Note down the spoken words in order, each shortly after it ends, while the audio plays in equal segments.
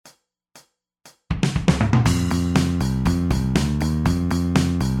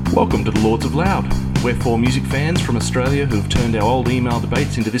Welcome to the Lords of Loud. We're four music fans from Australia who've turned our old email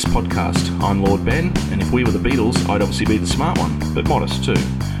debates into this podcast. I'm Lord Ben, and if we were the Beatles, I'd obviously be the smart one, but modest too.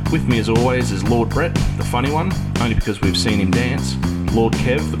 With me as always is Lord Brett, the funny one, only because we've seen him dance, Lord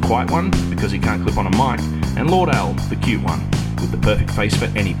Kev, the quiet one, because he can't clip on a mic, and Lord Al, the cute one, with the perfect face for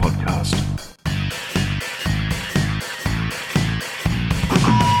any podcast.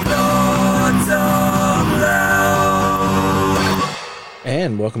 Lords of Loud.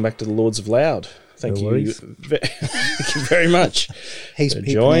 And welcome back to the Lords of Loud. Thank you very much for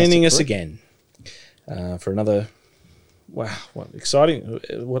joining us again for another. Wow, what exciting!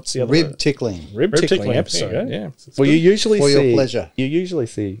 What's the other rib tickling episode? Yeah. Well, you usually for see your pleasure. You usually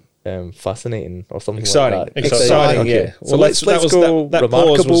see fascinating or something exciting. like that. Exciting, Okay. yeah. So Well, let's go that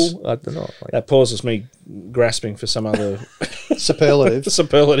remarkable. pause was, I don't know. that pause was me grasping for some other Superlative.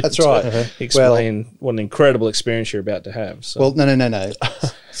 That's right. To explain what an incredible experience you're about to have. So. Well, no.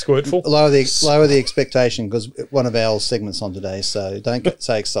 Squirtful. Lower the expectation, because one of our segments on today. So don't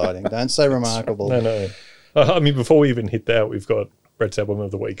say exciting. Don't say remarkable. No. I mean, before we even hit that, we've got Brett's album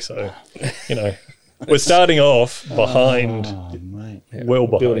of the week. So, we're starting off behind. Oh, mate. Well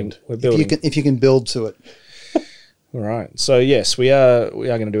behind. We're building. If you can build to it. All right. So yes, we are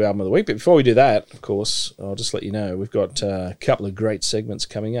going to do album of the week. But before we do that, of course, I'll just let you know we've got a couple of great segments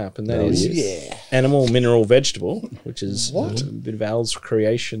coming up, and that is Animal, Mineral, Vegetable, which is a bit of Al's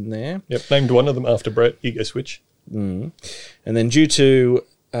creation there. Yep, named one of them after Brett. Ego Switch. And then due to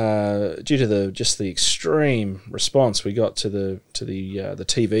the extreme response we got to the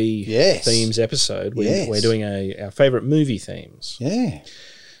TV themes episode, we're doing our favourite movie themes. Yeah.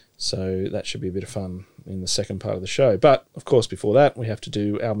 So that should be a bit of fun in the second part of the show. But, of course, before that, we have to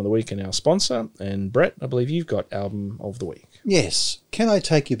do Album of the Week and our sponsor. And, Brett, I believe you've got Album of the Week. Yes. Can I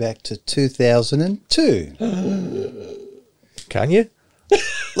take you back to 2002? Can you?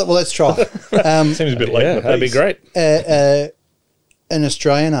 Well, let's try. Seems a bit late. Yeah, that'd be great. An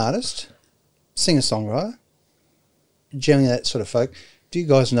Australian artist, singer-songwriter, generally that sort of folk. Do you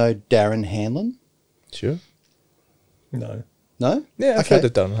guys know Darren Hanlon? Sure. No. No? Yeah, I've heard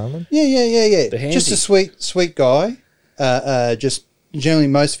of Darren Hanlon. Yeah. Just a sweet guy. Just generally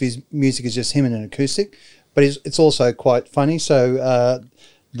most of his music is just him and an acoustic, but it's also quite funny. So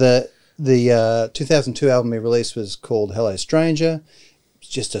the 2002 album he released was called Hello Stranger. It's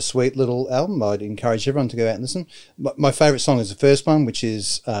just a sweet little album. I'd encourage everyone to go out and listen. My favourite song is the first one, which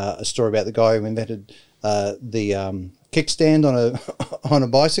is a story about the guy who invented the kickstand on a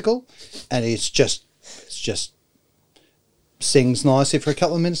bicycle, and it's just sings nicely for a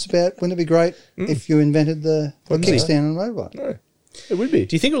couple of minutes about wouldn't it be great if you invented the kickstand on a motorbike? No, it would be.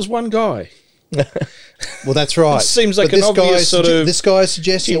 Do you think it was one guy? Well, that's right. It seems like but an obvious sort of... This guy is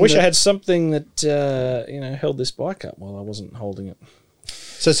suggesting... I wish I had something that, held this bike up while I wasn't holding it.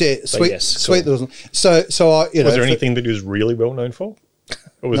 So, sweet little... So I, was there anything that he was really well known for?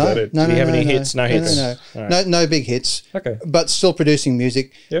 Or was that it? Did he have any hits? No hits? No big hits. Okay. But still producing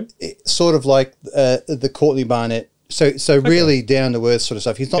music. Yep. Sort of like the Courtney Barnett. So really down to earth sort of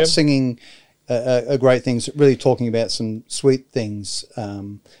stuff. He's not singing great things, really talking about some sweet things.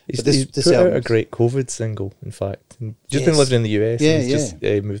 He's put out a great COVID single, in fact. Just been living in the US. Yeah, and he's just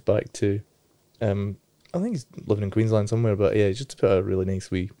moved back to... I think he's living in Queensland somewhere, but yeah, just put a really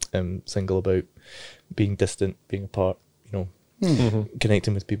nice wee single about being distant, being apart,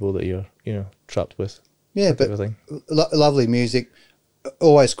 connecting with people that you're, trapped with. Yeah, but lovely music,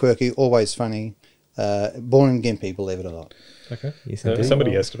 always quirky, always funny. Born in Gympie, believe it or not. Okay.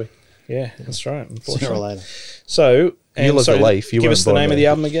 Somebody has to be. Yeah, that's right. Sooner or later. So, you lived a life. Give us the name of the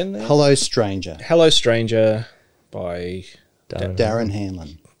album again. There. Hello Stranger. Hello Stranger by Darren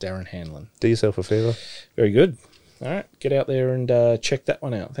Hanlon. Darren Hanlon. Do yourself a favour. Very good. All right, get out there and check that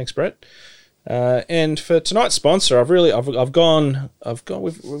one out. Thanks, Brett. And for tonight's sponsor, we've gone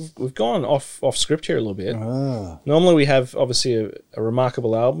off script here a little bit. Normally we have obviously a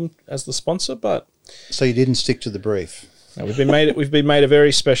remarkable album as the sponsor, but so you didn't stick to the brief. No, we've been made a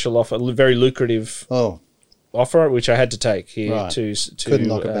very special offer, a very lucrative offer, which I had to take here to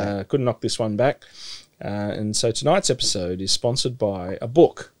couldn't knock this one back. And so tonight's episode is sponsored by a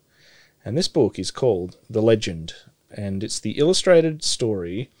book, and this book is called The Legend, and it's the illustrated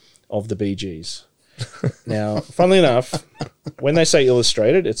story of the Bee Gees. Now, funnily enough, when they say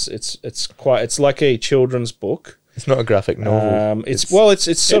illustrated, it's like a children's book. It's not a graphic novel. It's more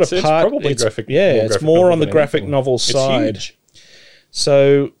on the graphic novel side. Huge.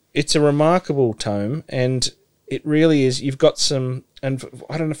 So it's a remarkable tome, and it really is. You've got some, and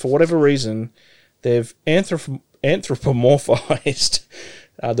I don't know, for whatever reason, they've anthropomorphized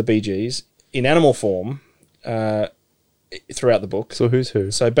the Bee Gees in animal form, throughout the book. So who's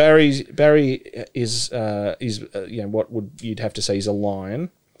who? So Barry is what would you'd have to say he's a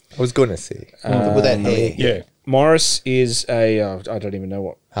lion. I was going to say with that hair. Yeah. Morris is a I don't even know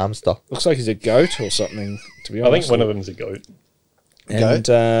what. Hamster. Looks like he's a goat or something. To be I honest, think one of them's a goat. And, Goat?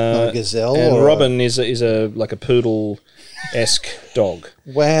 Not a gazelle? And or Robin is a like a poodle-esque dog.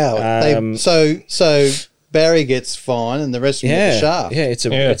 Wow. So Barry gets fine and the rest of them get the shaft. Yeah,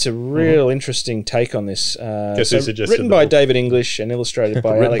 it's a real interesting take on this. Guess who suggested written the by book? David English and illustrated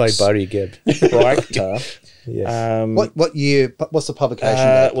by Written Alex by Barry Gibb. Reichter. Yes. What year? What's the publication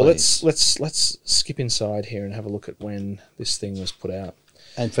date? Well, please? let's skip inside here and have a look at when this thing was put out.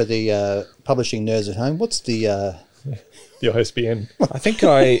 And for the publishing nerds at home, what's the The ISBN. I think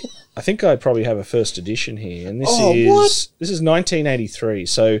I probably have a first edition here, and this is 1983.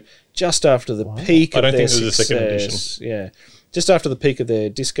 So just after the peak of their success. I don't think there was a second edition. Yeah, just after the peak of their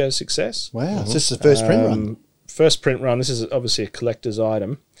disco success. Wow, is this the first print run? First print run. This is obviously a collector's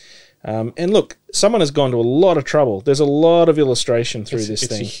item. And look, someone has gone to a lot of trouble. There's a lot of illustration through this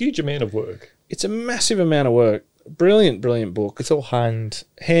thing. It's a huge amount of work. It's a massive amount of work. Brilliant book. It's all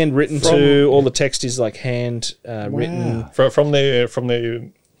handwritten too. All the text is like hand written. From their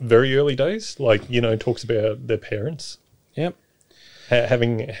very early days, talks about their parents. Yep.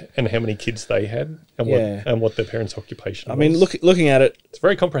 Having and how many kids they had and what their parents' occupation was. I mean, looking at it, it's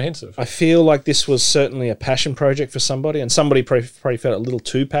very comprehensive. I feel like this was certainly a passion project for somebody, and somebody probably felt a little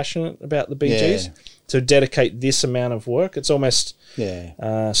too passionate about the Bee Gees to dedicate this amount of work. It's almost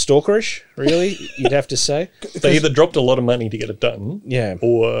stalkerish, really, you'd have to say. They either dropped a lot of money to get it done,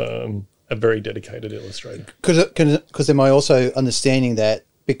 or a very dedicated illustrator. Because am I also understanding that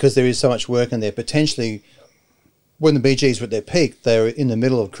because there is so much work in there, potentially when the Bee Gees were at their peak, they were in the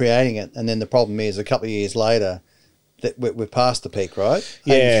middle of creating it, and then the problem is a couple of years later that we're past the peak, right?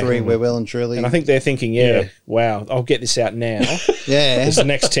 83, we're well and truly. And I think they're thinking, wow, I'll get this out now. Because the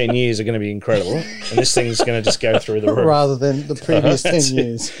next 10 years are going to be incredible, and this thing's going to just go through the roof. Rather than the previous 10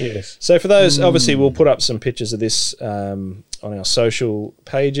 years. Yes. So for those, obviously, we'll put up some pictures of this on our social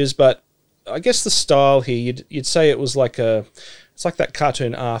pages, but I guess the style here, you'd say it was like it's like that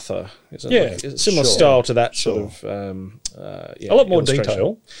cartoon Arthur, isn't it? Yeah, like a similar style to that sort of. A lot more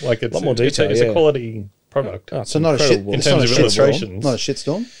detail. Like it's a lot more detail. It's a quality product. So not a shit in terms of illustrations. Not a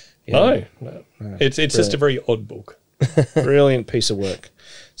shitstorm. No. It's just a very odd book. Brilliant piece of work.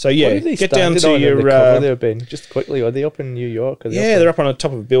 So get down to your cover there, Ben. Just quickly, are they up in New York? They're up on the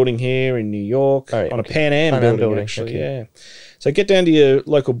top of a building here in New York, on a Pan Am building, actually. Okay. Yeah. So get down to your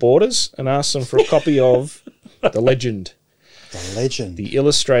local Borders and ask them for a copy of The Legend. The Legend. The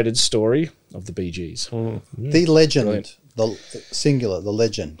illustrated story of the Bee Gees. The Legend. Brilliant. The singular, The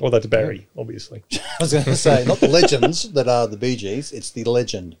Legend. Well, that's Barry, obviously. I was going to say, not the legends that are the Bee Gees, it's the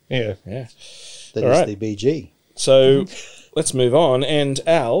legend. Yeah. That is the BG. So let's move on. And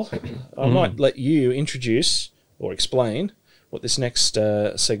Al, I might let you introduce or explain what this next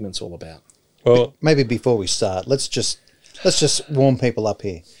segment's all about. Well, maybe before we start, let's just warm people up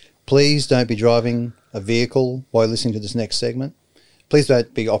here. Please don't be driving a vehicle while you're listening to this next segment. Please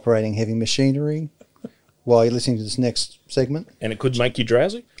don't be operating heavy machinery while you're listening to this next segment. And it could make you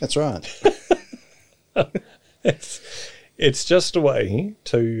drowsy? That's right. It's just a way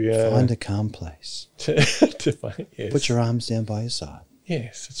to... find a calm place. Put your arms down by your side.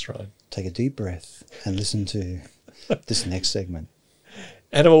 Yes, that's right. Take a deep breath and listen to this next segment.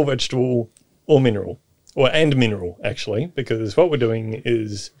 Animal, vegetable, or mineral. And mineral, actually, because what we're doing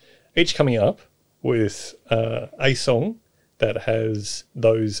is each coming up with a song that has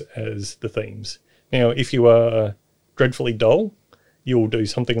those as the themes. Now, if you are dreadfully dull, you'll do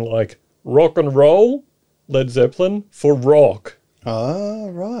something like rock and roll, Led Zeppelin, for rock. Oh,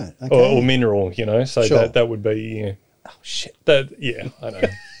 right. Okay. Or mineral, so that would be... oh, shit. I know.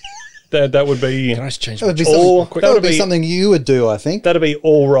 That would be... Can I just change that would be something you would do, I think. That'd be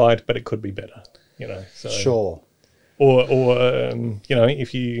all right, but it could be better, So. Sure. Or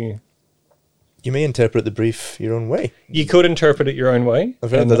if you... You may interpret the brief your own way. You could interpret it your own way.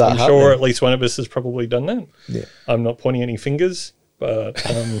 I'm sure at least one of us has probably done that. Yeah. I'm not pointing any fingers, but...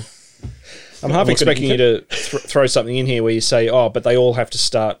 I'm half expecting you to throw something in here where you say, but they all have to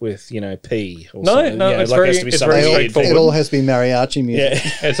start with, P. Or something. It's very straightforward. It all has to be mariachi music.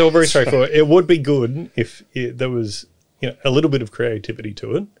 Yeah, it's all very straightforward. It would be good if there was, a little bit of creativity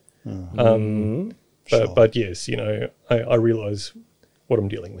to it. But yes, I realise what I'm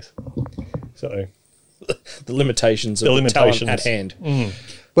dealing with. So the limitations of the talent at hand.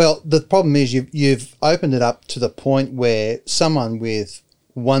 Well, the problem is you've opened it up to the point where someone with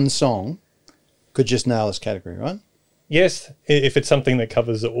one song could just nail this category, right? Yes, if it's something that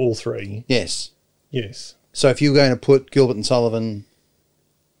covers all three. Yes. So if you're going to put Gilbert and Sullivan,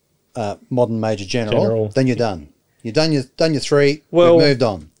 modern Major General, then you're done. You've done your 3. Well, we've moved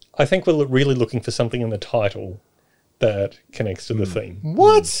on. I think we're really looking for something in the title that connects to the theme.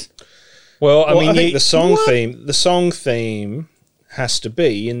 What? Well, I mean, I think the song theme has to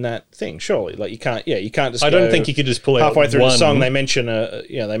be in that thing. Surely, like you can't just. I don't think you could just pull out halfway through one. the song. They mention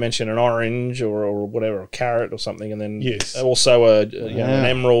an orange or whatever, a carrot or something, and then also an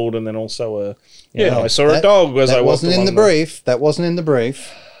emerald, and then also I saw a dog as I walked. That wasn't in the brief. That wasn't in the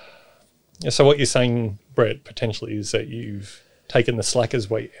brief. So what you're saying, Brett, potentially is that you've taken the slacker's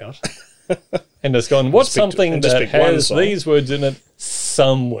way out and has gone, what's something that has these words in it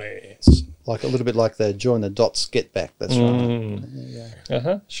somewhere? It's like a little bit like the join the dots get back. That's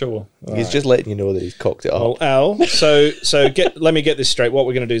right. Sure. He's just letting you know that he's cocked it up. Well, Al, let me get this straight. What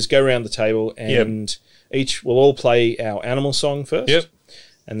we're going to do is go around the table and we'll all play our animal song first. Yep.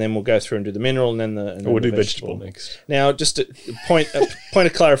 And then we'll go through and do the mineral, and then we'll do vegetable next. Now, just a point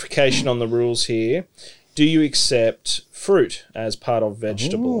of clarification on the rules here. Do you accept fruit as part of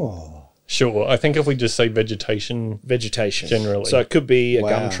vegetable? Oh. Sure. I think if we just say vegetation generally. So it could be a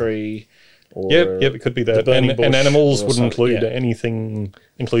gum tree. Or it could be that. And animals would include anything,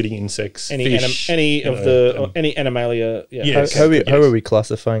 including insects, fish, any animalia. Yeah. How are we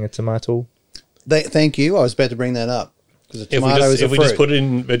classifying a tomato? Thank you. I was about to bring that up. Because if we just put it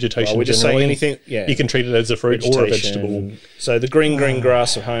in vegetation, we're just saying anything. Yeah, you can treat it as a fruit or a vegetable. So the green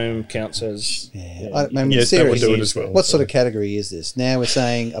grass of home counts as. That would do it as well. What sort of category is this? Now we're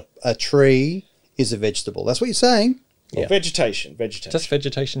saying a tree is a vegetable. That's what you're saying. Well, vegetation. Just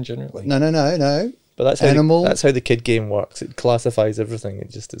vegetation generally. No. But that's animal. That's how the kid game works. It classifies everything.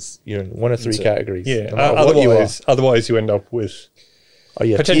 It just is you're in one of 3 categories. Yeah. No otherwise, you end up with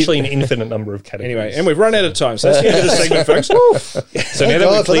potentially an infinite number of categories. Anyway, and we've run out of time, so that's the end of the segment, folks. So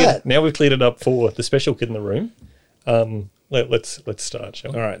now we've cleared it up for the special kid in the room. Let's start,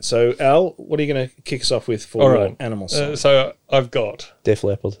 shall we? All right. So Al, what are you going to kick us off with for animal song? So I've got Def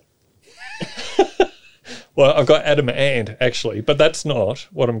Leppard. Well, I've got Adam Ant, actually, but that's not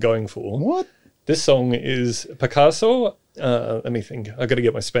what I'm going for. What? This song is Picasso. Let me think. I've got to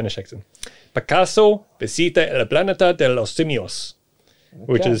get my Spanish accent. Picasso visita el planeta de los simios,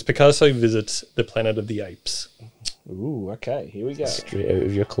 which is Picasso visits the planet of the apes. Ooh, okay. Here we go. Straight out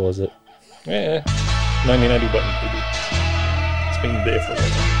of your closet. Yeah. 1980 button, baby. It's been there for a long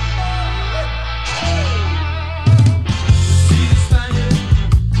time.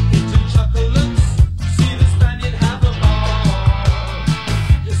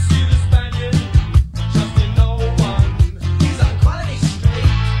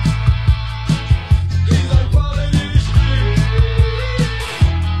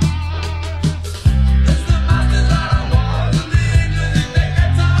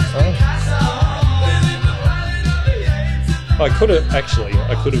 I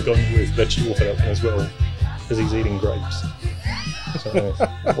could have gone with vegetable for that one as well, because he's eating grapes. So,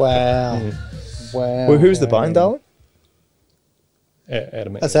 wow. Well, who's the band, Alan?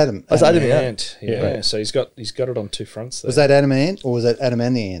 Adam Ant. That's Adam. That's Adam Ant. Yeah. Right. So he's got it on 2 fronts there. Was that Adam Ant or was that Adam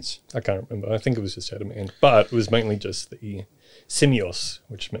and the Ants? I can't remember. I think it was just Adam Ant, but it was mainly just the simios,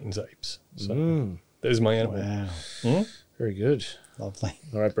 which means apes. So there's my animal. Wow. Very good. Lovely.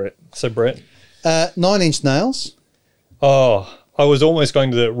 All right, Brett. So Brett, 9 Inch Nails. Oh, I was almost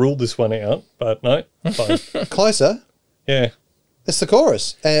going to rule this one out, but no, fine. Closer. Yeah. It's the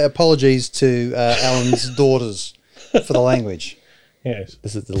chorus. Apologies to Alan's daughters for the language. Yes.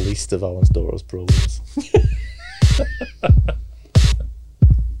 This is the least of Alan's daughters' problems.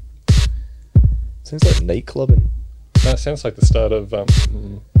 Sounds like night clubbing. That sounds like the start of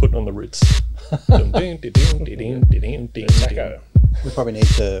Putting on the Ritz. We probably need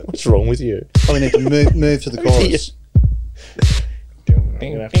to. What's wrong with you? Probably need to move to the chorus. I'm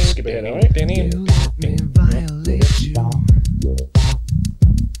gonna have to skip ahead, all right? You let me violate you.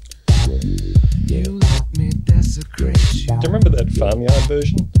 You let me desecrate you. Do you remember that Farmyard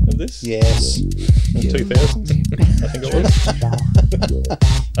version of this? Yes. In 2000s, I think it was.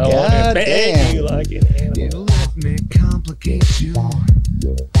 I want to bang you like an animal. You let me complicate you.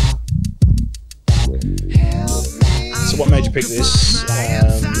 So what made you pick this,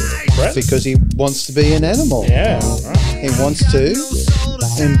 Brett? Because he wants to be an animal. Yeah. Right. He wants to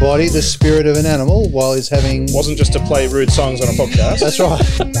embody the spirit of an animal while he's having. Wasn't just to play rude songs on a podcast. That's right.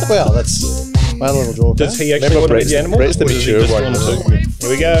 Well, that's my little draw. Does he actually want to be the animal? Brett's the mature one. Here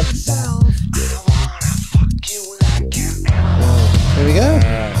we go. Here we go.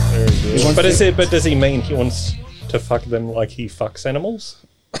 Very good. But does he mean he wants to fuck them like he fucks animals?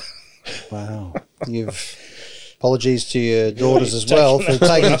 Wow. You've Apologies to your daughters as well for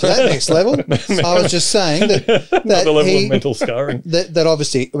taking it to that next level. I was just saying that the level of mental scarring. That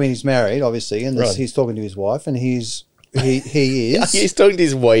obviously, I mean, he's married, obviously, and he's talking to his wife, and he is. He's talking to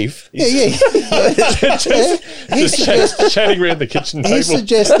his wife. Yeah. Just chatting around the kitchen table. He's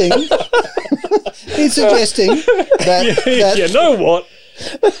suggesting that you know what?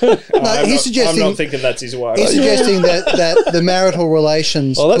 I'm not thinking that's his wife. He's suggesting that the marital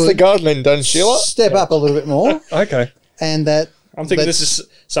relations. Oh, that's the gardening done, Sheila. Step up a little bit more. Okay. And that I'm thinking this is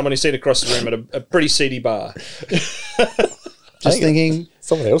someone who's seen across the room at a pretty seedy bar. Just thinking.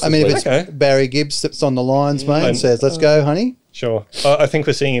 Someone else. I mean, if it's Barry Gibbs that's on the lines, mate, and says, "Let's go, honey." Sure. I think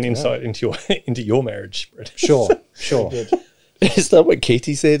we're seeing an insight into your marriage, Brett. Sure. Is that what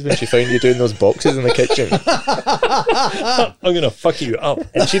Katie said when she found you doing those boxes in the kitchen? I'm going to fuck you up.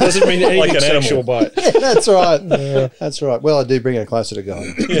 And she doesn't mean anything like an sexual by it. Yeah, that's right. That's right. Well, I do bring her closer to God.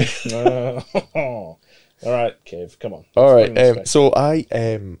 All right, Kev, come on. All right. So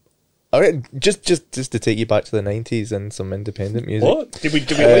all right, just to take you back to the 90s and some independent music. What? Did we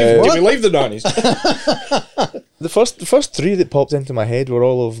leave the 90s? The first three that popped into my head were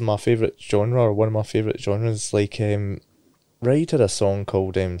all of my favourite genre, or one of my favourite genres. Like, Ride had a song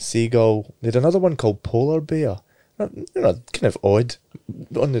called Seagull. They had another one called Polar Bear. You know, kind of odd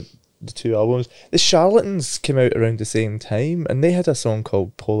on the two albums. The Charlatans came out around the same time, and they had a song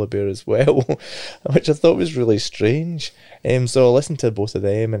called Polar Bear as well, which I thought was really strange. So I listened to both of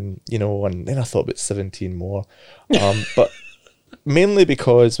them, and then I thought about 17 more. But mainly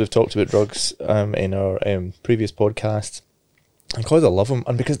because we've talked about drugs in our previous podcast, and because I love them,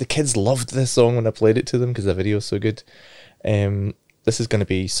 and because the kids loved this song when I played it to them because the video is so good. This is going to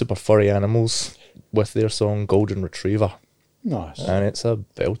be Super Furry Animals with their song Golden Retriever. Nice. And it's a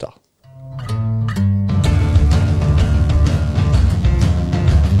belter.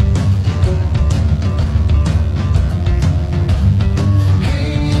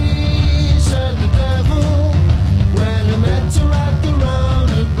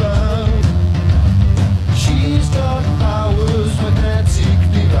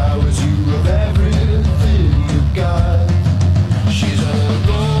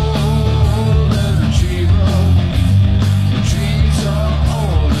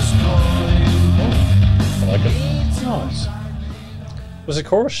 Was the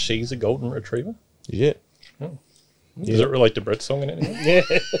chorus "She's a Golden Retriever"? Yeah. Oh. Does it relate to Brett's song in any way?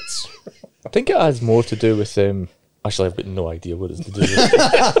 Yes. I think it has more to do with actually, I've got no idea what it's to do with.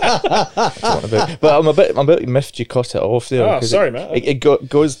 But I'm a bit miffed you cut it off there. Oh, sorry, mate. It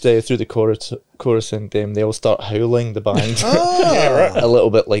goes through the chorus and they all start howling, the band. Yeah, right. A little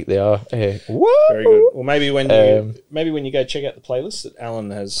bit like they are. What? Very good. Well, maybe when you go check out the playlist that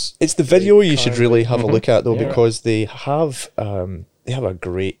Alan has. It's the video you should really have a look at though, because they have a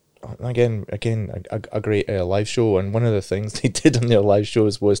great. Again, a great live show, and one of the things they did on their live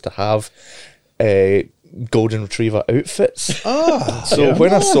shows was to have golden retriever outfits. So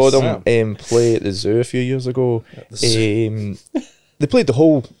when I saw them play at the zoo a few years ago, they played the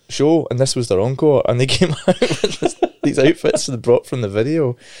whole show, and this was their encore, and they came out with these outfits they brought from the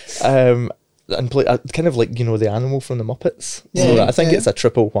video, and play kind of like the animal from the Muppets. So I think it's a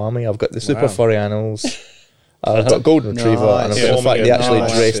triple whammy. I've got the super furry animals. I've got golden retriever, and I've got the fact they actually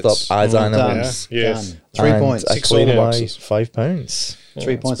dressed up as animals. Yes. 3 points. I played them by £5.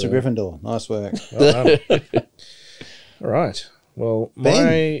 3 points to Gryffindor. Nice work. All right. Well,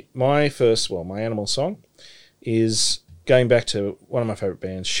 my animal song is going back to one of my favourite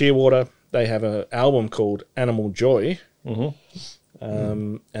bands, Shearwater. They have an album called Animal Joy.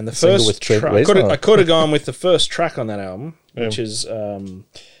 Mm-hmm. And the first track, I could have gone with the first track on that album, which is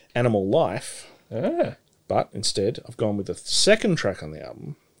Animal Life. But instead, I've gone with the second track on the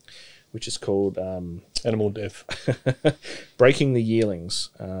album, which is called Animal Death, Breaking the Yearlings,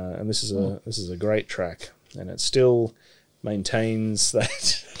 and this is a great track, and it still maintains that.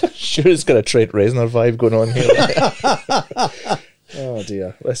 Sure, it's got a Trent Reznor vibe going on here. Oh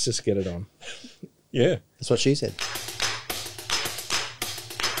dear, let's just get it on. Yeah, that's what she said.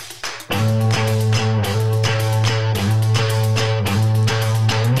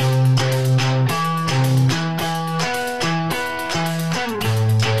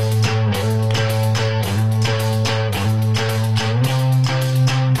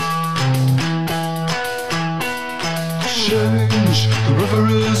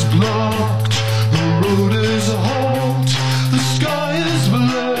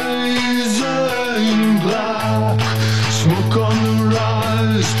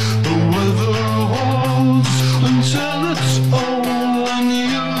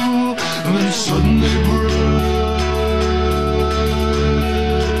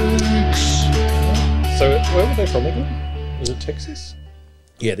 from again? Was it Texas?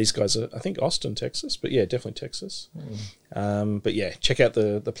 Yeah, these guys are, I think, Austin, Texas, but yeah, definitely Texas. But yeah, check out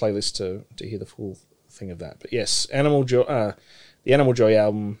the playlist to hear the full thing of that. But yes, the Animal Joy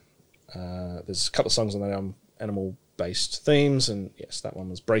album, there's a couple of songs on that album, animal-based themes, and yes, that one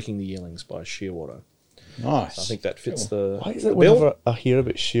was Breaking the Yearlings by Shearwater. Nice. So I think that fits the Why is it the whenever I hear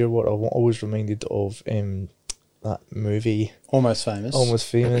about Shearwater, I'm always reminded of that movie? Almost Famous. Almost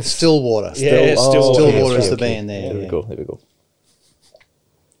Famous. Stillwater. Stillwater is the band there. There we go.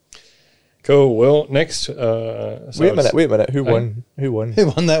 Cool. Well, next. Wait a minute. Who won? Who won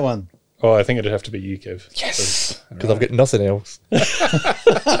that one? Oh, I think it'd have to be you, Kev. Yes, because I've got nothing else.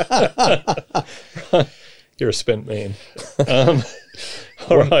 You're a spent man.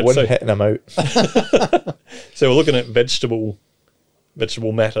 All right, one hit and I'm out. So we're looking at vegetable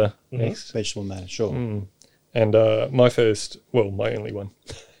matter next. Vegetable matter, sure. And my only one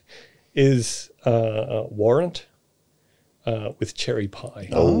is Warrant with Cherry Pie.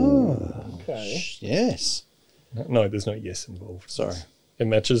 Oh, Okay. Yes. No, there's no yes involved. Sorry. It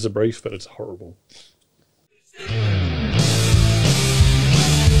matches the brief, but it's horrible.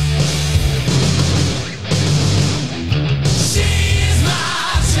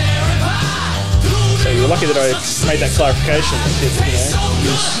 So you're lucky that I made that clarification.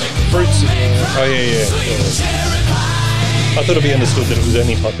 Use fruits in the... Oh, yeah. I thought it'd be understood that it was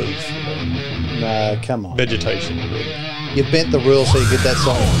any type of No, come on. vegetation. You bent the rules so you get that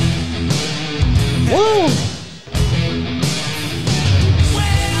song. Woo!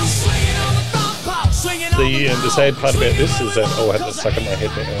 The sad part about this is that I'll have to suck in my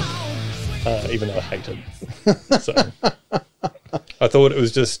head now, even though I hate it. So I thought it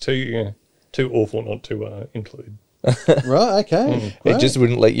was just too awful not to include. Right, okay. It just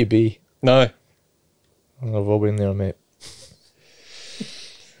wouldn't let you be. No. I've all been there, mate.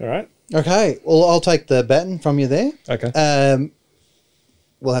 All right. Okay, well, I'll take the baton from you there. Okay.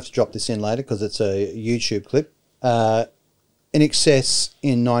 We'll have to drop this in later because it's a YouTube clip. In Excess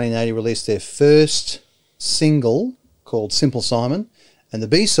in 1980 released their first single called Simple Simon, and the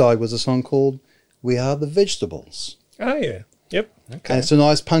B-side was a song called We Are the Vegetables. Oh, yeah. Yep. Okay. And it's a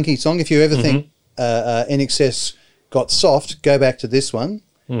nice punky song. If you ever think In Excess got soft, go back to this one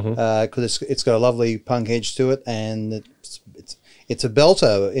because it's got a lovely punk edge to it, and it's a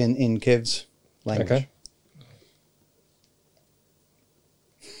belter in Kev's language. Okay.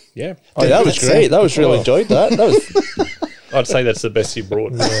 Yeah. Oh, that was great. That was really enjoyed that. That was. I'd say that's the best you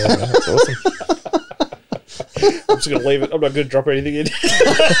brought. Yeah, that's awesome. I'm just going to leave it. I'm not going to drop anything in. Just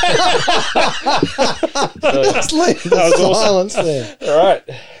leave the silence there. All right.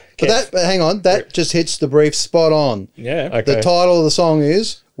 But hang on, that just hits the brief spot on. Yeah. Okay. The title of the song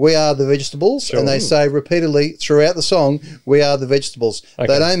is We Are the Vegetables, and they say repeatedly throughout the song, We Are the Vegetables. Okay.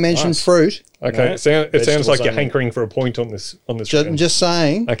 They don't mention fruit. Okay. No, It sounds vegetables like you're only. hankering for a point on this. I'm just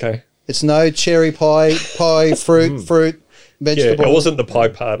saying, Okay. it's no cherry pie, fruit, vegetable. Yeah, it wasn't the pie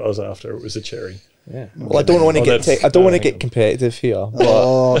part I was after. It was the cherry. Yeah. Well, I don't want to that's- I don't want to hang get on. competitive here. But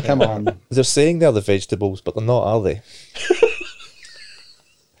Oh, come on. they're saying they're the vegetables, but they're not, are they?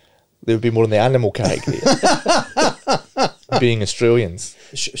 They would be more in the animal category, being Australians.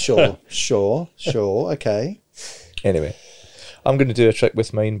 Sure. Okay. Anyway, I'm going to do a trick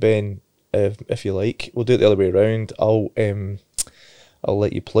with mine, Ben. If you like, we'll do it the other way around. I'll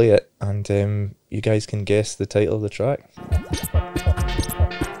let you play it, and you guys can guess the title of the track.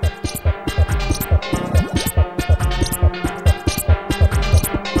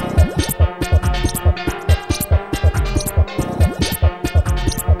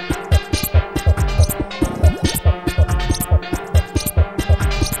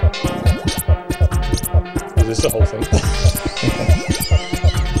 Is this the whole thing?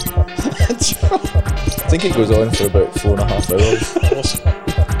 I think it goes on for about 4.5 hours.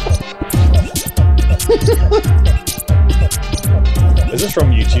 Is this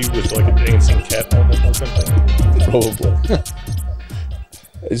from YouTube with like a dancing cat on it or something? Probably.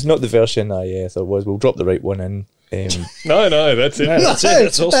 It's not the version I thought it was. We'll drop the right one in. No, that's it. That's it.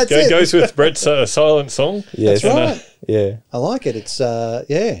 That's awesome. That's it. Goes with Brett's silent song. Yes. That's right. Yeah. I like it. It's,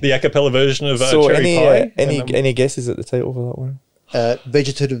 yeah. The a cappella version of So Cherry Pie. any guesses at the title for that one?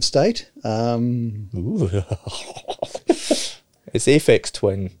 Vegetative state. Ooh. It's Aphex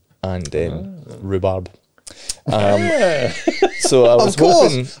Twin and Rhubarb. So I was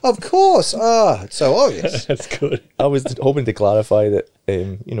hoping. Of course. Ah, it's so obvious. That's good. I was hoping to clarify that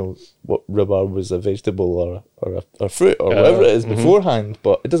what rhubarb was a vegetable or a fruit or whatever it is beforehand,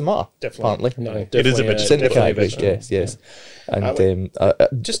 but it doesn't matter. Definitely. Apparently, No, Definitely it is a a- vegetable. it's in the definitely a category. vegetable. Yes.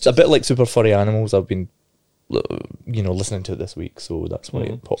 And Just a bit like Super Furry Animals, I've been listening to it this week, so that's why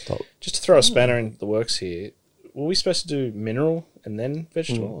it popped up. Just to throw a spanner in the works here, were we supposed to do mineral and then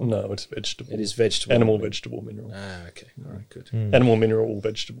vegetable? No, it's vegetable. It is vegetable. Animal, vegetable, mineral. Ah, okay. All right, good. Animal, mineral,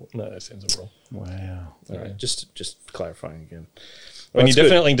 vegetable. No, that sounds wrong. Wow. All right, just clarifying again. Well, you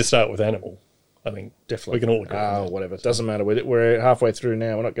definitely need to start with animal. I think Definitely. we can all agree. Oh, whatever. It doesn't matter. We're halfway through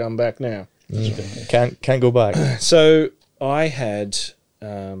now. We're not going back now. Can't go back. So I had,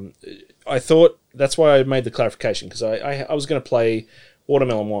 I thought that's why I made the clarification, because I was going to play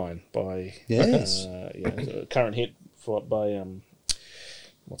Watermelon Wine by a current hit by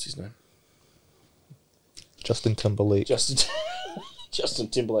what's his name? Justin Timberlake. Justin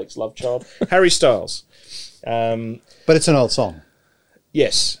Timberlake's love child, Harry Styles. But it's an old song.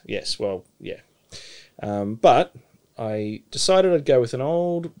 Yes. Well, yeah. But I decided I'd go with an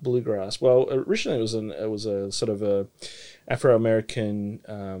old bluegrass. Well, originally it was a sort of a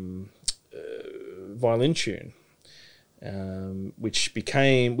Afro-American violin tune, which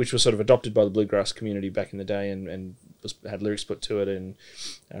was sort of adopted by the bluegrass community back in the day, and had lyrics put to it,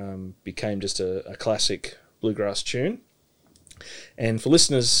 and became just a classic bluegrass tune. And for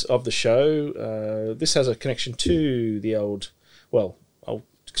listeners of the show, this has a connection to the old. Well, I'll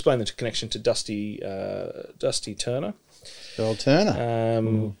explain the connection to Dusty Turner. The old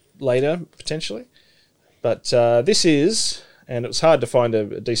Turner. Later, potentially. But this is, and it was hard to find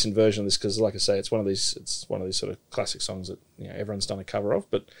a decent version of this because, like I say, it's one of these sort of classic songs that everyone's done a cover of.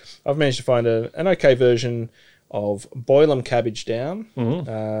 But I've managed to find an okay version of "Boil 'Em Cabbage Down"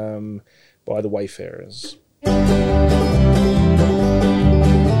 by the Wayfarers.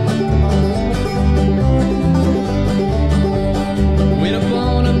 Went up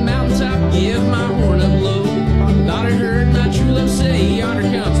on a mountaintop, give my horn a blow. Thought I heard my true love say, yonder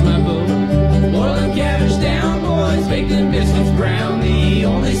comes my bow. Boil them cabbage down, boys, bake them biscuits brown. The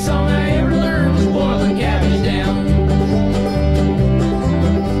only song I ever learned was boil them cabbage down.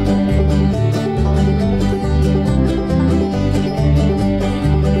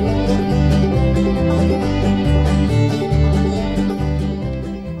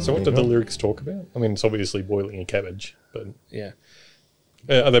 So what did the lyrics talk about? I mean, it's obviously boiling a cabbage, but Yeah.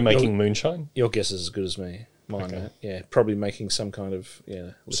 Are they making moonshine? Your guess is as good as me. Mine, Okay. mate. Yeah, probably making some kind of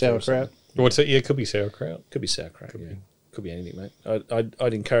liquor or Sauerkraut. something. What's it? Yeah, it could be sauerkraut. Could be sauerkraut. Could be anything, mate.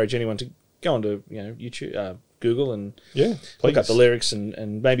 I'd encourage anyone to go onto YouTube, Google, and Yeah, look up please. the lyrics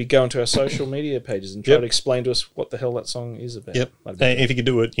and maybe go onto our social media pages and try to explain to us what the hell that song is about. Yep. That'd be And if you could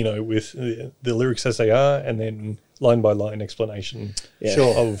do it, with the lyrics as they are, and then line by line explanation Yeah.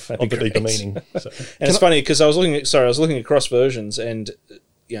 Sure. of That'd the be deeper great. meaning. So, And it's funny because I was looking across versions, and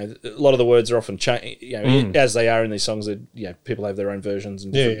a lot of the words are often as they are in these songs. People have their own versions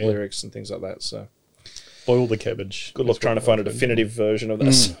and different lyrics and things like that. So boil the cabbage. good luck trying to find a definitive version of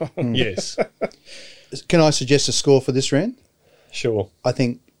that song. Yes, Can I suggest a score for this round? sure. I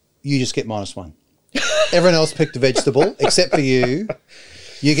think you just get -1. Everyone else picked a vegetable except for you.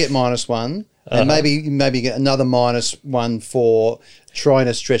 You get -1, and maybe get another -1 for trying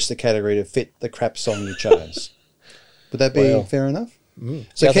to stretch the category to fit the crap song you chose. Would that be fair enough?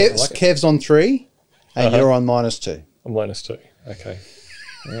 So Yeah, I like it. Kev's on 3, and you're on -2. I'm -2. Okay.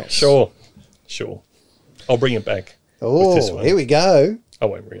 Sure. I'll bring it back. with this Oh, one. here we go. I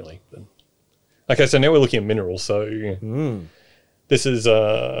won't really. But... Okay, so now we're looking at minerals. So this is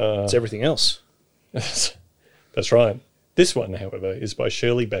It's everything else. that's right. This one, however, is by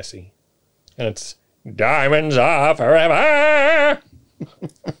Shirley Bassey, and it's "Diamonds Are Forever."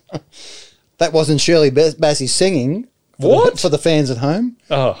 That wasn't Shirley Bassey singing. What? For the fans at home?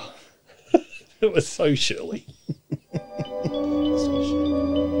 Oh, it was so Shirley. It's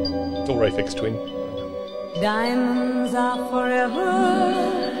all Ray Fix Twin. Diamonds are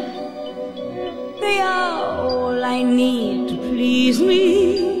forever. They are all I need to please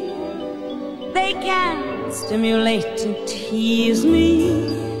me. They can stimulate and tease me.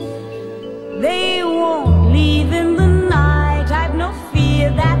 They won't leave in the night. I've no fear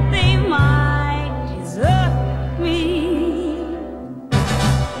that they might desert me.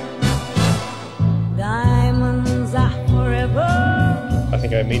 Diamonds are forever. I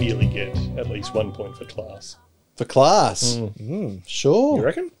think I immediately get at least 1 point for class. For class. Sure. You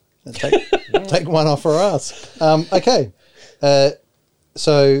reckon? Take one off for us. Okay.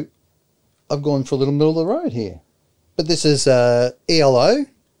 So I've gone for a little middle of the road here. But this is ELO,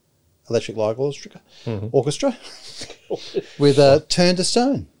 Electric Light Orchestra, with Turn to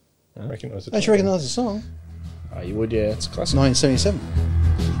Stone. I recognise it. Don't you recognise the song? Oh, you would, yeah. It's a classic. 1977.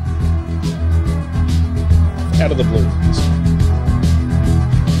 Out of the blue.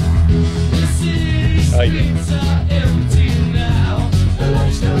 Oh, yeah.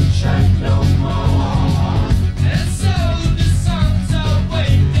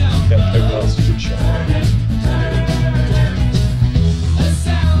 That Topaz is a good show.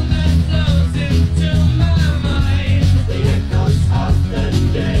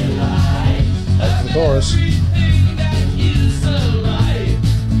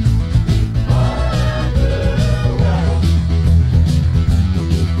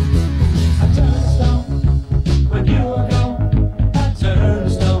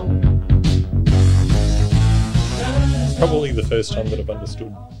 first time that I've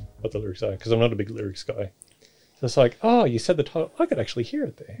understood what the lyrics are, because I'm not a big lyrics guy. So it's like, oh, you said the title. I could actually hear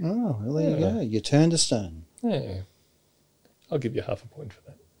it there. Oh, well, there you go. You turned a stone. Yeah. I'll give you half a point for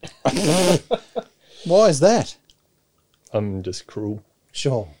that. Why is that? I'm just cruel.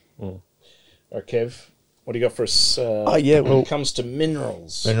 Sure. All right, Kev, what do you got for us well, when it comes to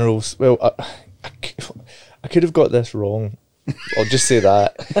minerals? Minerals. Well, I could have got this wrong. I'll just say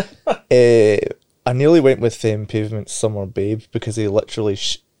that. I nearly went with Pavement's Summer Babe because he literally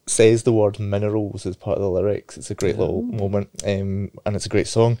says the word minerals as part of the lyrics. It's a great little moment, and it's a great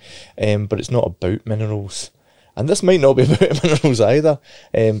song, but it's not about minerals. And this might not be about minerals either,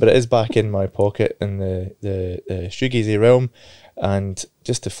 but it is back in my pocket in the shoegazy realm. And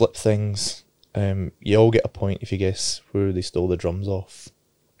just to flip things, you all get a point if you guess where they stole the drums off.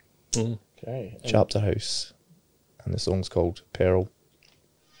 Okay. Chapter House, and the song's called Pearl.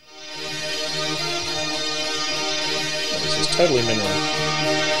 This is totally mineral.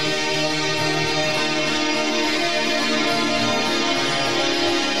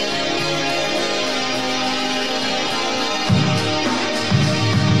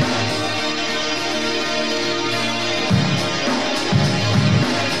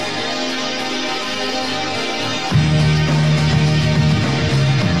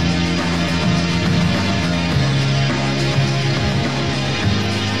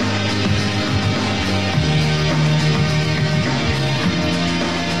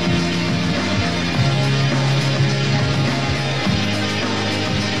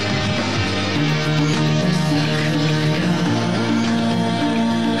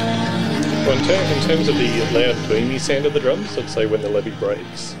 In terms of the loud boomy sound of the drums, I'd say when the levee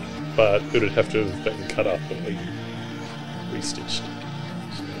breaks, but it would have to have been cut up and restitched.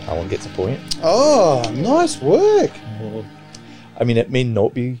 Alan gets a point. Oh, nice work. I mean, it may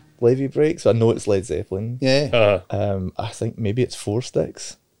not be Levy Breaks. I know it's Led Zeppelin. Yeah. I think maybe it's Four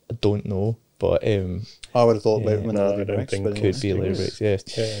Sticks. I don't know, but I would have thought when the no, Levy I don't breaks, think but it could be Levy Breaks. Yeah.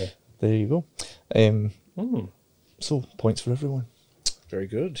 There you go. So points for everyone. Very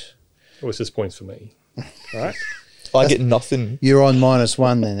good. It was just points for me. All right. I get nothing. You're on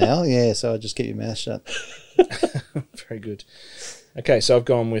 -1 then, Al. Yeah, so I just keep your mouth shut. Very good. Okay, so I've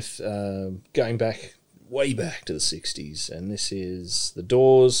gone with going back, way back to the 60s, and this is The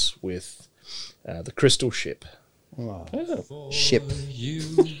Doors with The Crystal Ship. Oh. Ship. You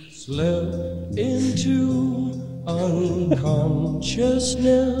slip into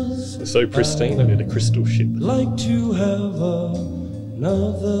unconsciousness. It's so pristine, I need a crystal ship. Like to have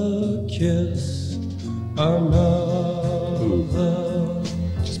another kiss, another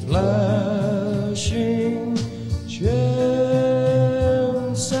flashing chance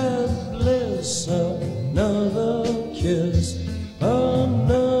at bliss, another kiss,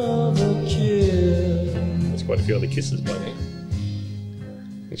 another kiss. There's quite a few other kisses by me. I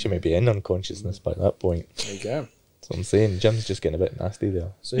think she may be in unconsciousness by that point. There you go. That's what I'm saying. Jim's just getting a bit nasty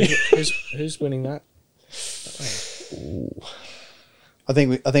there. So who's winning that? I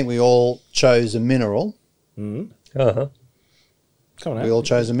think we all chose a mineral. Uh-huh. Come on, We all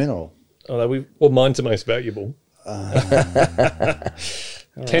chose a mineral. Although Well, mine's the most valuable. 10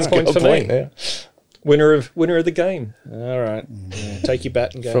 points for me. Yeah. Winner of the game. all right. Yeah, take your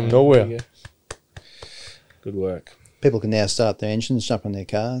bat and go From home. nowhere. There you go. Good work. People can now start their engines, jump on their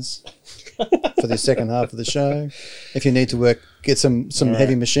cars for the second half of the show. If you need to get some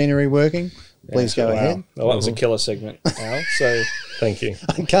heavy machinery working, please go ahead. Well, that was a killer segment, Al. So Thank you.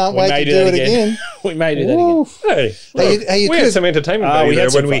 I can't wait to do it again. We may do that again. Hey, Hey, look, you we could- had some entertainment we value had there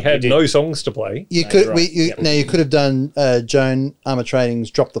some when we fun. We had did. no songs to play. You No, could you're right. now you could have done Joan Armatrading's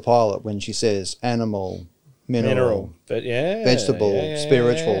 "Drop the Pilot" when she says animal, mineral, But yeah. vegetable, yeah,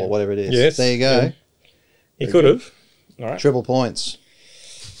 spiritual, yeah. or whatever it is. Yes, There you go. yeah. He could have. All right. Triple points.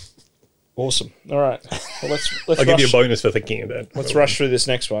 Awesome. All right. Well, let's I'll give you a rush- bonus for thinking of that. Let's rush through this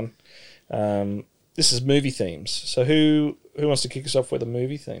next one. This is movie themes. So who wants to kick us off with a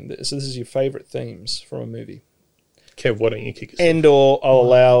movie theme? So this is your favourite themes from a movie. Kev, why don't you kick us off? And or I'll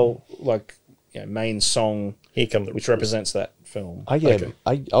allow main song Here come the which represents that film. Okay.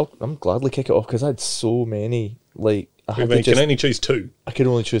 I'm gladly kick it off because I had so many. Like I had to You can only choose two. I could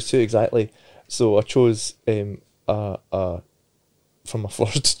only choose two exactly. So I chose from my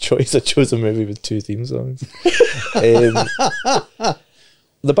first choice. I chose a movie with two theme songs.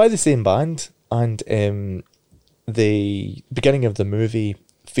 They're by the same band, and the beginning of the movie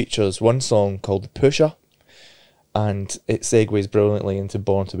features one song called "Pusher," and it segues brilliantly into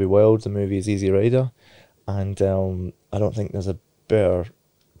 "Born to Be Wild." The movie is Easy Rider, and I don't think there's a better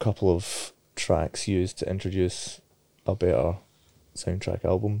couple of tracks used to introduce a better soundtrack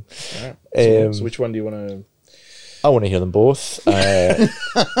album. All right. So which one do you want to I want to hear them both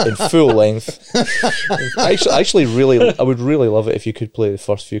in full length. I would really love it if you could play the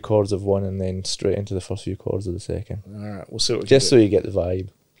first few chords of one and then straight into the first few chords of the second. All right, we'll see what we just so you get the vibe.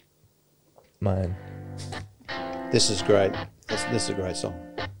 Man, this is great. This is a great song.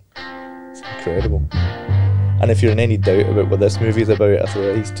 It's incredible. And if you're in any doubt about what this movie is about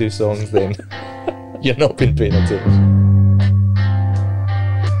after these two songs, then you're not been paying attention.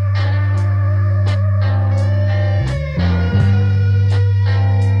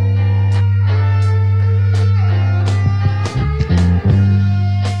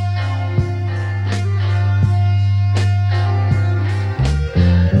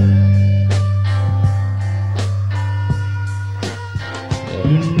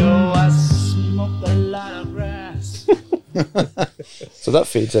 So that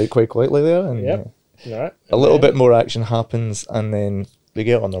fades out quite quickly there, and right. a little bit more action happens, and then they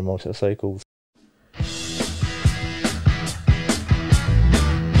get on their motorcycles.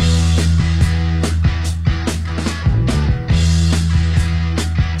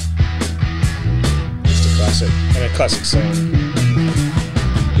 Just a classic, and a classic song.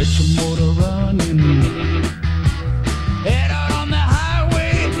 Get your motor running. Head out on the highway.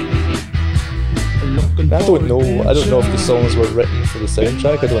 I don't know if the songs were written for the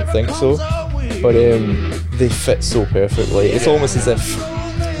soundtrack. I don't think so, but they fit so perfectly. It's almost as if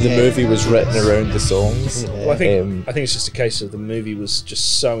the movie was written around the songs. Well, I think it's just a case of the movie was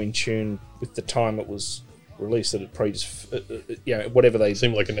just so in tune with the time it was released that it probably just whatever they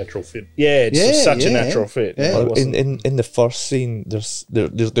seemed like a natural fit. Yeah, it's just such a natural fit. Yeah. In the first scene,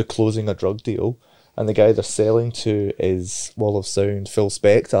 they're closing a drug deal, and the guy they're selling to is Wall of Sound Phil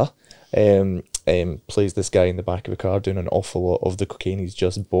Spector. Plays this guy in the back of a car doing an awful lot of the cocaine he's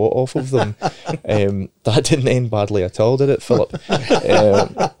just bought off of them. That didn't end badly at all, did it, Philip?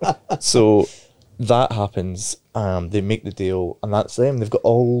 So that happens. They make the deal, and that's them. They've got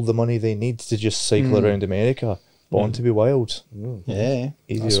all the money they need to just cycle around America. Born to be Wild. Yeah.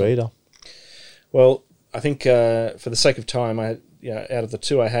 Easy awesome. rider. Well, I think for the sake of time, out of the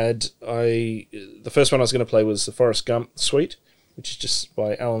two I had, the first one I was going to play was the Forrest Gump Suite, which is just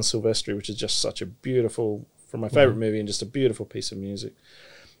by Alan Silvestri, which is just such a beautiful, from my favourite movie, and just a beautiful piece of music.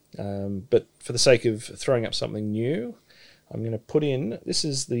 But for the sake of throwing up something new, I'm going to put in, this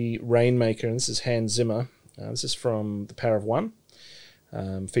is the Rainmaker, and this is Hans Zimmer. This is from The Power of One,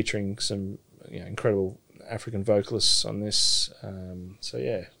 featuring some incredible African vocalists on this.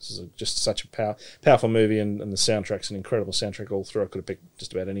 This is just such a powerful movie, and the soundtrack's an incredible soundtrack all through. I could have picked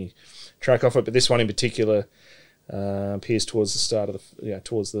just about any track off it, but this one in particular appears towards the start of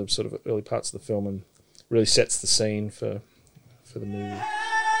towards the sort of early parts of the film, and really sets the scene for the movie.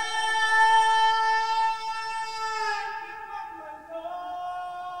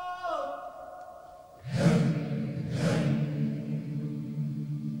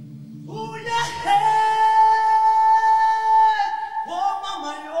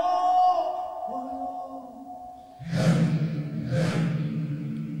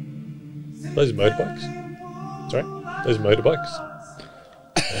 Those motorbikes. Sorry? Those motorbikes.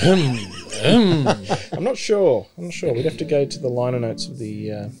 I'm not sure. We'd have to go to the liner notes of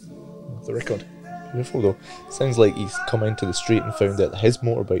the record. Beautiful though. Sounds like he's come into the street and found out that his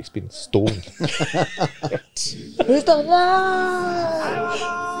motorbike's been stolen. Who's the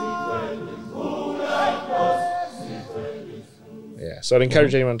So I'd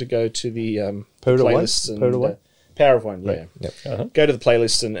encourage anyone to go to the playlists and Power of One. Right. Yep. Go to the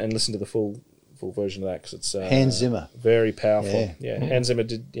playlist and listen to the full version of that, because it's Hans Zimmer, very powerful. Hans Zimmer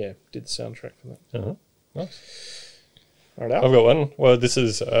did the soundtrack for that. Nice. All right, Al. I've got one. Well, this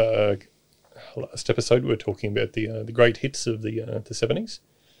is last episode we were talking about the great hits of the 70s,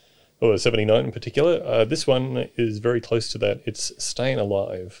 or 79 in particular. This one is very close to that. It's "Staying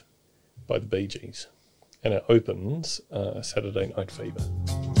Alive" by the Bee Gees, and it opens Saturday Night Fever.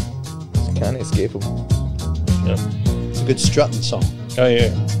 Can't escape him. Yeah. It's a good strutting song. Oh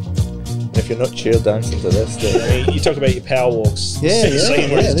yeah. And if you're not cheer dancing to this, then You talk about your power walks. Yeah, The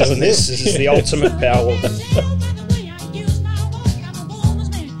scene where he's doing this is the ultimate power walk.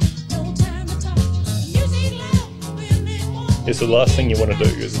 Yeah, so the last thing you want to do,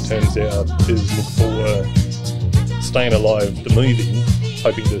 as it turns out, is look for Staying Alive, the movie,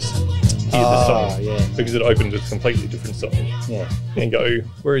 hoping to hear the song. Yeah. Because it opens with a completely different song. Yeah. And go,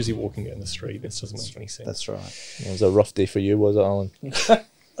 where is he walking down the street? This doesn't make any sense. That's right. it was a rough day for you, was it, Alan?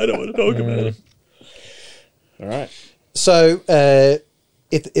 I don't want to talk about it. All right. So,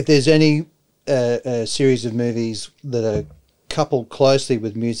 if there's any series of movies that are coupled closely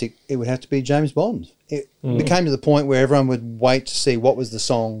with music, it would have to be James Bond. It became to the point where everyone would wait to see what was the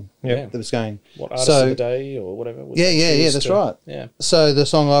song that was going. What artist of the day or whatever. Yeah, that's right. Yeah. So the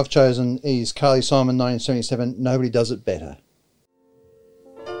song I've chosen is Carly Simon, 1977, Nobody Does It Better.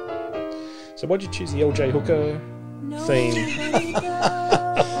 So why'd you choose the LJ Hooker theme?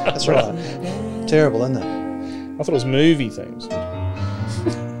 That's right. Terrible, isn't it? I thought it was movie themes.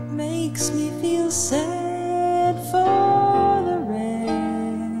 Makes me feel sad for the rest.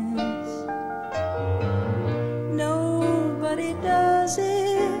 Nobody does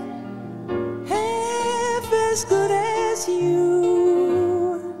it half as good as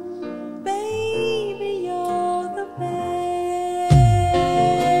you. Baby, you're the best.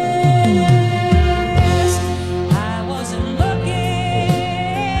 I wasn't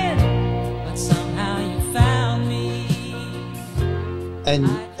looking, but somehow you found me. And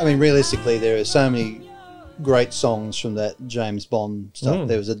I mean, realistically, there are so many great songs from that James Bond stuff.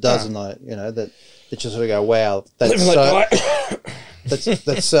 There was a dozen, that just sort of go, wow, that's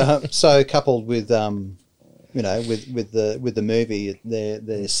so coupled with, with the movie,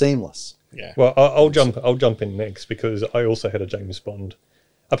 they're seamless. Yeah. Well, I'll jump in next because I also had a James Bond,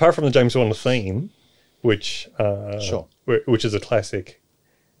 apart from the James Bond theme, which is a classic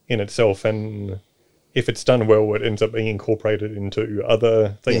in itself, and if it's done well, it ends up being incorporated into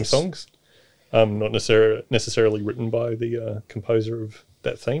other theme songs, not necessarily written by the composer of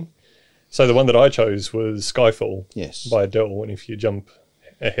that theme. So the one that I chose was Skyfall by Adele, and if you jump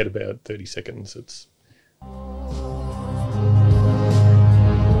ahead about 30 seconds, it's... So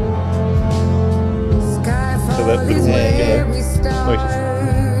that little notice in there.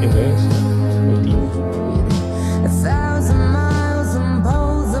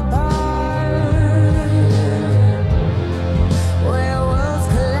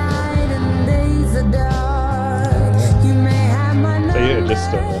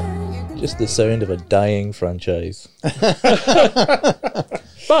 Just the sound of a dying franchise.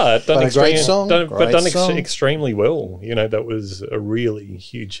 But done song. Extremely well. That was a really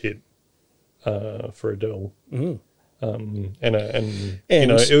huge hit for Adele. Mm.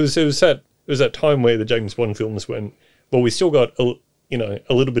 It was that time where the James Bond films went, well, we still got a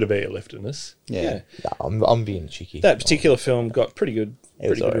little bit of air left in us. Yeah. No, I'm being cheeky. That particular film got pretty good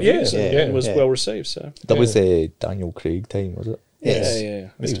reviews and was well received. So that was a Daniel Craig time, was it? Yes. Yeah.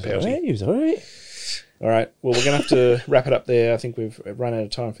 Mr. Pouty. He was all right. All right. Well, we're going to have to wrap it up there. I think we've run out of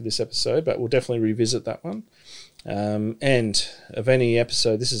time for this episode, but we'll definitely revisit that one. And of any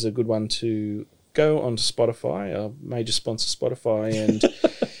episode, this is a good one to go onto Spotify, our major sponsor Spotify, and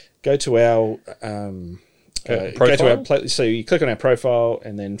go to our so you click on our profile,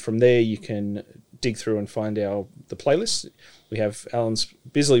 and then from there you can dig through and find the playlist. We have Alan's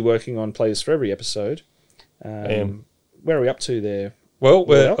busily working on playlists for every episode. Where are we up to there? Well,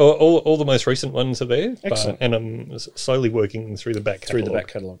 all the most recent ones are there. Excellent. And I'm slowly working through the back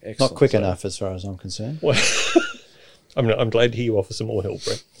catalogue. Excellent. Not quick enough as far as I'm concerned. Well, I'm glad to hear you offer some more help,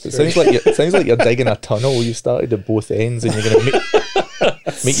 Brett. So it sounds like you're digging a tunnel. You started at both ends and you're going to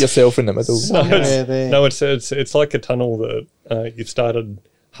meet yourself in the middle. It's like a tunnel that you've started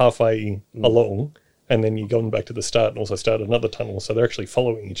halfway along, and then you've gone back to the start and also started another tunnel, so they're actually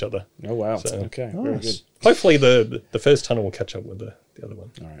following each other. Oh, wow. So, okay, very good. Hopefully the first tunnel will catch up with the other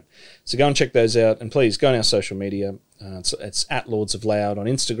one. All right. So go and check those out, and please go on our social media. It's at Lords of Loud on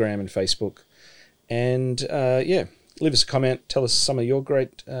Instagram and Facebook. And, leave us a comment. Tell us some of your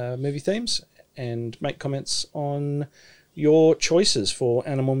great movie themes, and make comments on your choices for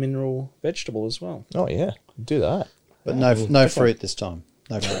animal, mineral, vegetable as well. Oh, yeah. Do that. But no fruit this time.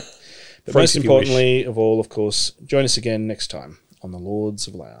 No fruit. But most importantly of all, of course, join us again next time on the Lords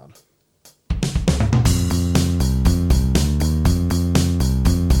of Loud.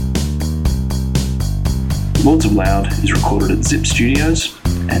 Lords of Loud is recorded at Zip Studios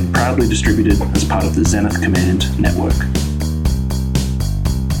and proudly distributed as part of the Zenith Command network.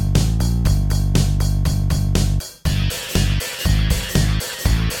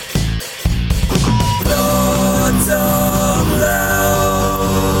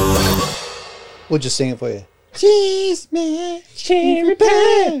 We'll just sing it for you. Cheese man, cherry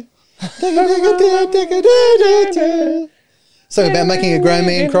pie. Something about making a grown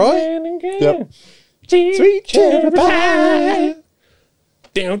man cry? Yep. Sweet cherry pie.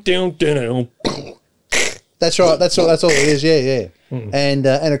 Down. That's right. That's all it is. Yeah. And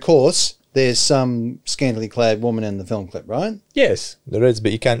of course, there's some scantily clad woman in the film clip, right? Yes, there is,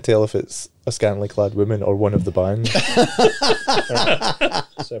 but you can't tell if it's a scantily clad woman or one of the band.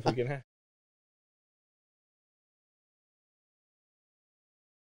 So if we can have